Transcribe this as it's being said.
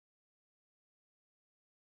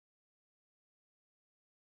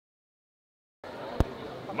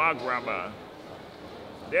my grandma.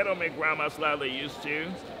 They don't make grandmas like they used to.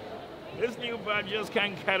 This new bud just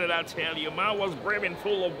can't cut it, I tell you. Mine was brave and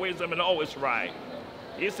full of wisdom and always right.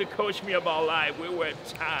 He used to coach me about life. We were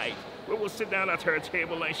tight. We would sit down at her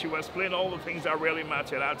table and she would explain all the things that really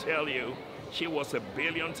mattered. I tell you, she was a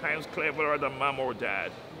billion times cleverer than mom or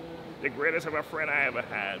dad. The greatest of a friend I ever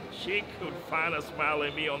had. She could find a smile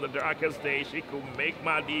in me on the darkest day. She could make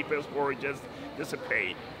my deepest worry just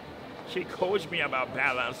dissipate. She coached me about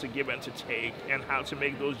balance, to give and to take, and how to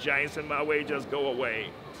make those giants in my way just go away.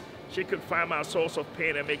 She could find my source of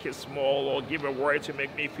pain and make it small, or give a word to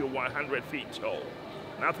make me feel 100 feet tall.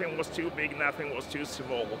 Nothing was too big, nothing was too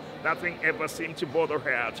small. Nothing ever seemed to bother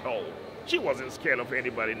her at all. She wasn't scared of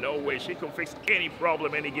anybody, no way. She could fix any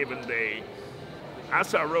problem any given day.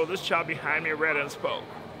 As I rode, this child behind me read and spoke.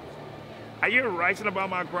 Are you writing about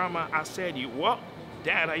my grandma? I said, you what?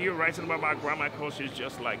 Dad, are you writing about my grandma? Because she's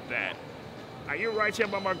just like that. Are you writing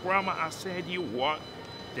about my grandma? I said, you what?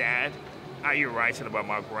 Dad, are you writing about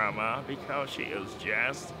my grandma? Because she is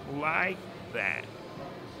just like that.